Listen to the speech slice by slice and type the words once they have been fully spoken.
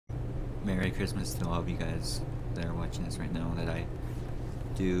Merry Christmas to all of you guys that are watching this right now. That I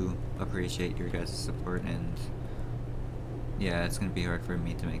do appreciate your guys' support, and yeah, it's gonna be hard for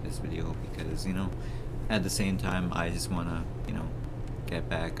me to make this video because, you know, at the same time I just wanna, you know, get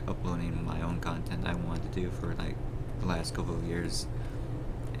back uploading my own content I wanted to do for like the last couple of years,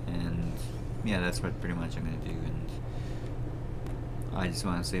 and yeah, that's what pretty much I'm gonna do. And I just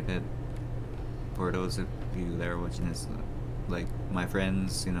want to say that for those of you that are watching this, like my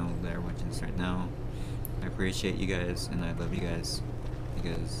friends, you know, that are watching this right now, I appreciate you guys and I love you guys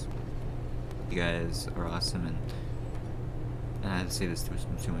because you guys are awesome, and I have to say this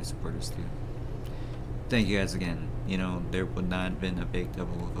to my supporters too. Thank you guys again. You know, there would not have been a Baked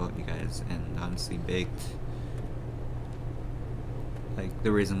Double without you guys, and honestly, Baked, like,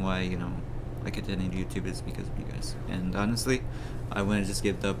 the reason why, you know, I continued YouTube is because of you guys. And honestly, I would have just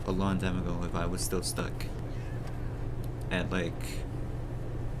given up a long time ago if I was still stuck at, like,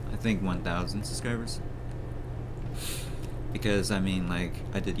 I think 1,000 subscribers. Because, I mean, like,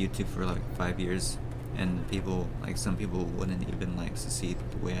 I did YouTube for like 5 years, and people, like, some people wouldn't even like succeed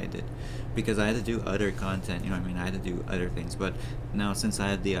the way I did, because I had to do other content, you know what I mean? I had to do other things. But now, since I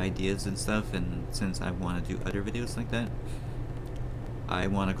have the ideas and stuff, and since I want to do other videos like that, I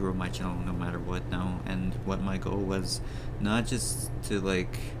want to grow my channel no matter what now. And what my goal was, not just to,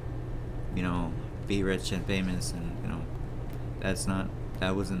 like, you know, be rich and famous, and, you know,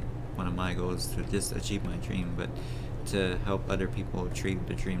 that wasn't one of my goals, to just achieve my dream, but to help other people achieve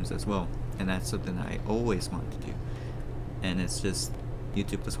their dreams as well. And that's something I always wanted to do, and it's just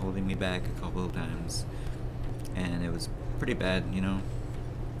YouTube was holding me back a couple of times, and it was pretty bad, you know.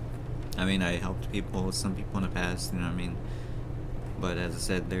 I mean, I helped people, some people in the past, you know what I mean, but as I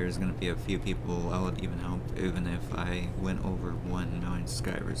said, there's gonna be a few people I would even help even if I went over 1 million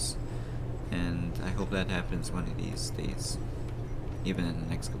subscribers, and I hope that happens one of these days, even in the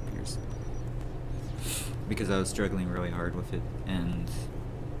next couple of years, because I was struggling really hard with it. And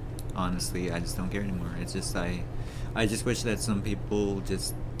honestly, I just don't care anymore. It's just I just wish that some people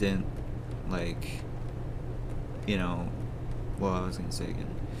just didn't, like, you know, well, I was gonna say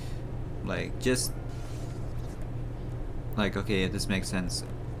again, like, just like, okay, this makes sense.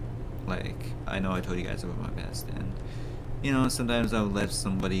 Like, I know I told you guys about my past, and, you know, sometimes I would let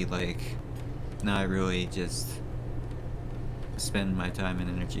somebody, like, not really just spend my time and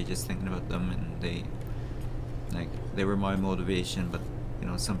energy just thinking about them, and they were my motivation. But, you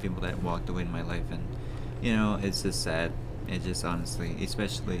know, some people that walked away in my life, and, you know, it's just sad. It just, honestly,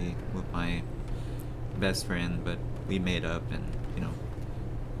 especially with my best friend, but we made up, and, you know,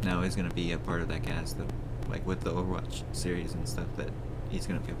 now he's gonna be a part of that cast of, like, with the Overwatch series and stuff that he's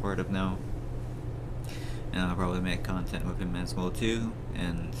gonna be a part of now, and I'll probably make content with him as well too.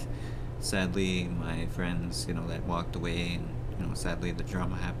 And sadly, my friends, you know, that walked away, and, you know, sadly the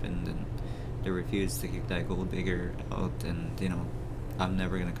drama happened, and they refused to kick that gold digger out, and, you know, I'm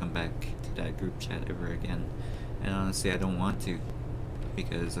never gonna come back to that group chat ever again. And honestly, I don't want to,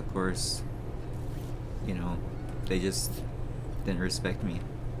 because of course, you know, they just didn't respect me.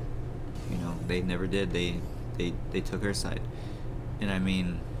 You know, they never did. They took her side. And I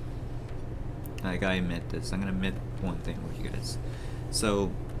mean, like, I admit this. I'm gonna admit one thing with you guys.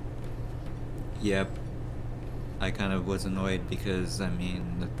 So, yep, I kind of was annoyed because, I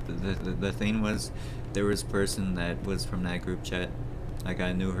mean, the thing was, there was a person that was from that group chat. Like,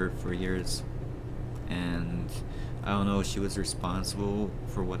 I knew her for years, and I don't know if she was responsible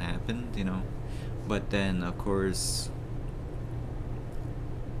for what happened, you know. But then, of course,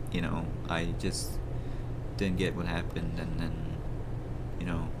 you know, I just didn't get what happened, and then, you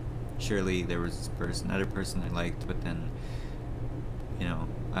know, surely there was this person, another person I liked, but then, you know,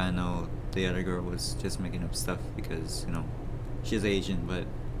 I know the other girl was just making up stuff because, you know, she's Asian, but,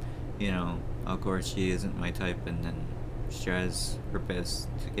 you know, of course she isn't my type, and then she tries her best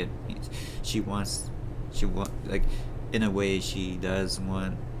to get me. She wants, like, in a way she does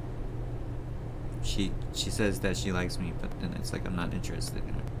want, she says that she likes me, but then it's like I'm not interested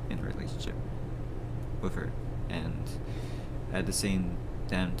in a relationship with her. And at the same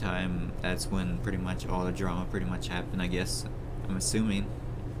damn time, that's when pretty much all the drama pretty much happened, I guess, I'm assuming.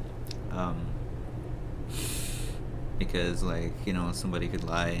 Because, like, you know, somebody could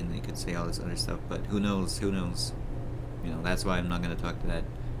lie and they could say all this other stuff, but who knows, you know. That's why I'm not going to talk to that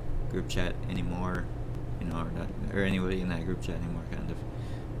group chat anymore, you know, or anybody in that group chat anymore, kind of.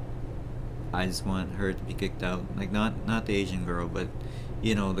 I just want her to be kicked out. Like, not the Asian girl, but,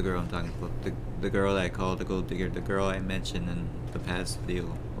 you know, the girl I'm talking about. The girl that I called the gold digger. The girl I mentioned in the past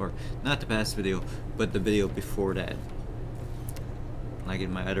video. Or, not the past video, but the video before that. Like,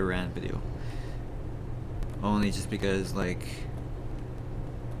 in my other rant video. Only just because, like,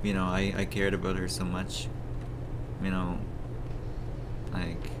 you know, I cared about her so much, you know,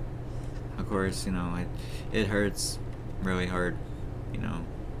 like, of course, you know, it hurts really hard, you know.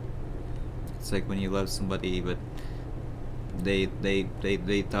 It's like when you love somebody, but they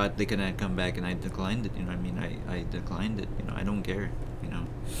thought they couldn't come back, and I declined it, you know what I mean? I declined it, you know, I don't care, you know.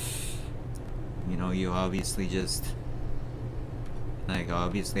 You know, you obviously just, like,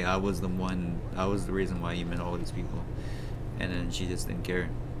 obviously I was the reason why you met all these people, and then she just didn't care.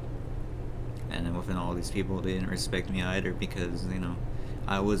 And then within all these people, they didn't respect me either, because, you know,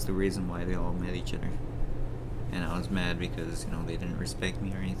 I was the reason why they all met each other. And I was mad because, you know, they didn't respect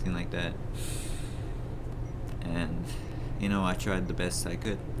me or anything like that. And, you know, I tried the best I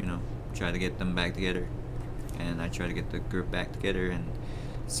could, you know, try to get them back together. And I tried to get the group back together, and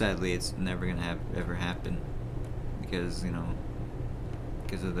sadly it's never gonna ever happen, because, you know,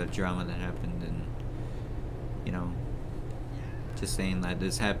 because of the drama that happened. And, you know, just saying that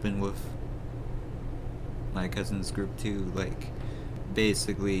this happened with my cousin's group too, like,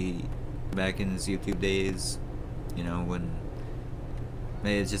 basically back in his YouTube days, you know, when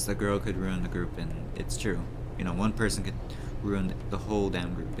it's just a girl could ruin the group. And it's true, you know, one person could ruin the whole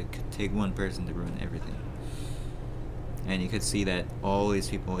damn group. It could take one person to ruin everything. And you could see that all these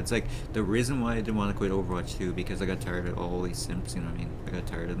people, it's like the reason why I didn't want to quit Overwatch too, because I got tired of all these simps, you know what I mean? I got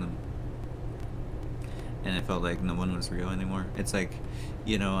tired of them, and I felt like no one was real anymore. It's like,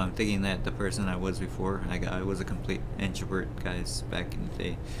 you know, I'm thinking that the person I was before, I was a complete introvert, guys, back in the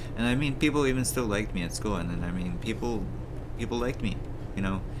day. And I mean, people even still liked me at school, and then, I mean, people liked me, you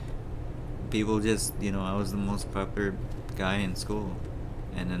know. People just, you know, I was the most popular guy in school,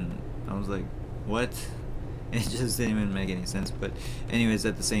 and then I was like, what? It just didn't even make any sense. But anyways,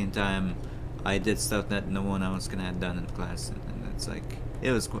 at the same time, I did stuff that no one else could have done in class, and it's like,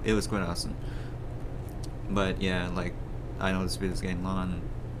 it was quite awesome. But yeah, like, I know this video is getting long,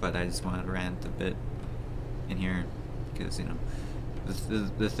 but I just wanted to rant a bit in here, because, you know,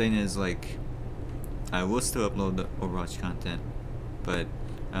 the thing is, like, I will still upload the Overwatch content, but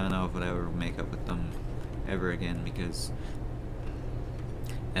I don't know if I'll ever make up with them ever again, because,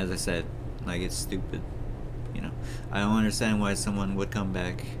 as I said, like, it's stupid, you know. I don't understand why someone would come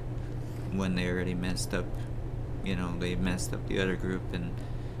back when they already messed up, you know, they messed up the other group, and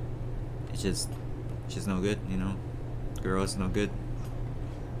it's just no good, you know. Girls no good,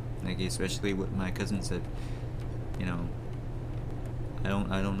 like, especially what my cousin said, you know. I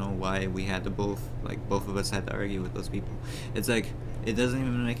don't know why we had to both of us had to argue with those people. It's like, it doesn't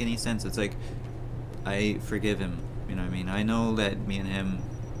even make any sense. It's like, I forgive him, you know what I mean? I know that me and him,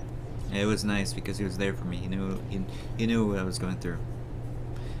 it was nice because he was there for me. He knew what I was going through,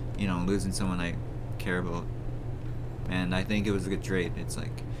 you know, losing someone I care about. And I think it was a good trade. It's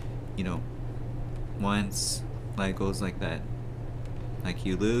like, you know, once life goes like that, like,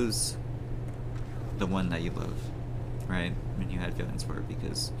 you lose the one that you love, right? I mean, you had feelings for her,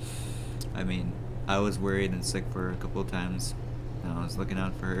 because, I mean, I was worried and sick for a couple of times, and I was looking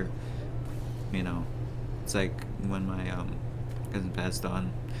out for her, you know. It's like when my cousin passed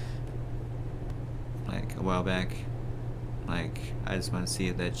on, like, a while back, like, I just want to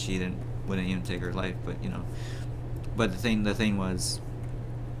see that she wouldn't even take her life. But, you know, but the thing was,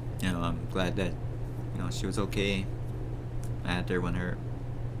 you know, I'm glad that, you know, she was okay. I had her when her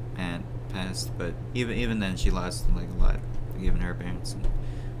aunt passed, but even then she lost, like, a lot, given her parents and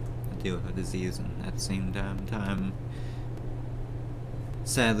deal with a disease. And at the same time,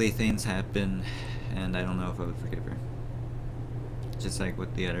 sadly, things happen, and I don't know if I would forgive her. Just like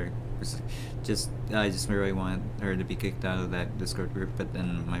with the other, I just really wanted her to be kicked out of that Discord group, but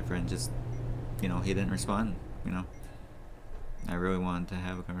then my friend just, you know, he didn't respond, you know. I really wanted to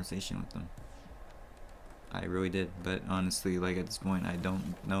have a conversation with them. I really did, but honestly, like, at this point, I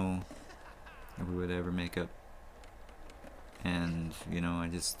don't know if we would ever make up. And, you know,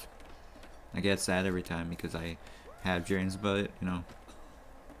 I get sad every time, because I have dreams about it, you know.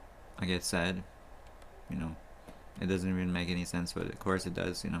 I get sad, you know. It doesn't even make any sense, but of course it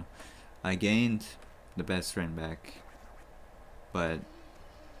does, you know. I gained the best friend back, but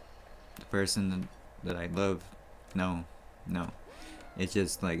the person that I love, no. It's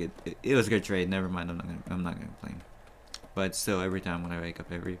just like, it was a good trade. Never mind, I'm not gonna complain. But still, every time when I wake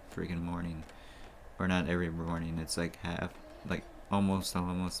up every freaking morning, or not every morning, it's like almost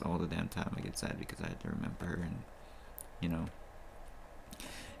all the damn time I get sad, because I had to remember her. And, you know,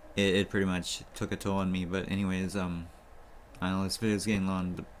 it pretty much took a toll on me. But anyways, I know this video's getting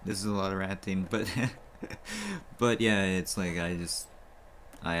long, but this is a lot of ranting, but but yeah, it's like, I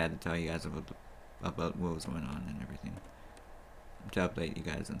had to tell you guys about what was going on and everything, to update you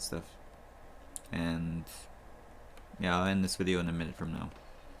guys and stuff. And yeah, I'll end this video in a minute from now.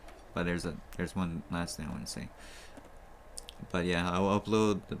 But there's one last thing I want to say. But yeah, I'll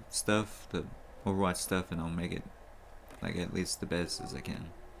upload the stuff, the Overwatch stuff, and I'll make it like at least the best as I can.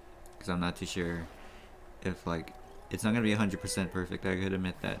 Because I'm not too sure if like it's not gonna be 100% perfect. I could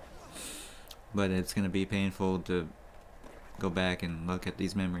admit that, but it's gonna be painful to go back and look at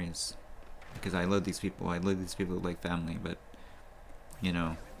these memories because I love these people. I love these people like family, but you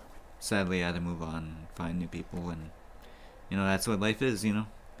know, sadly I had to move on, find new people, and you know that's what life is. You know,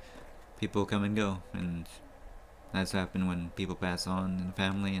 people come and go, and that's happened when people pass on in the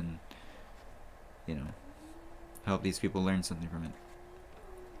family, and you know, help these people learn something from it.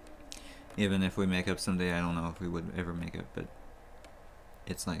 Even if we make up someday, I don't know if we would ever make up, but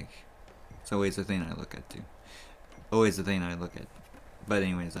it's like, it's always the thing I look at too. Always the thing I look at. But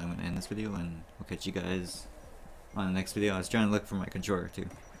anyways, I'm gonna end this video and we'll catch you guys on the next video. I was trying to look for my controller too.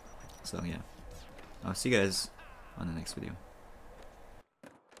 So yeah. I'll see you guys on the next video.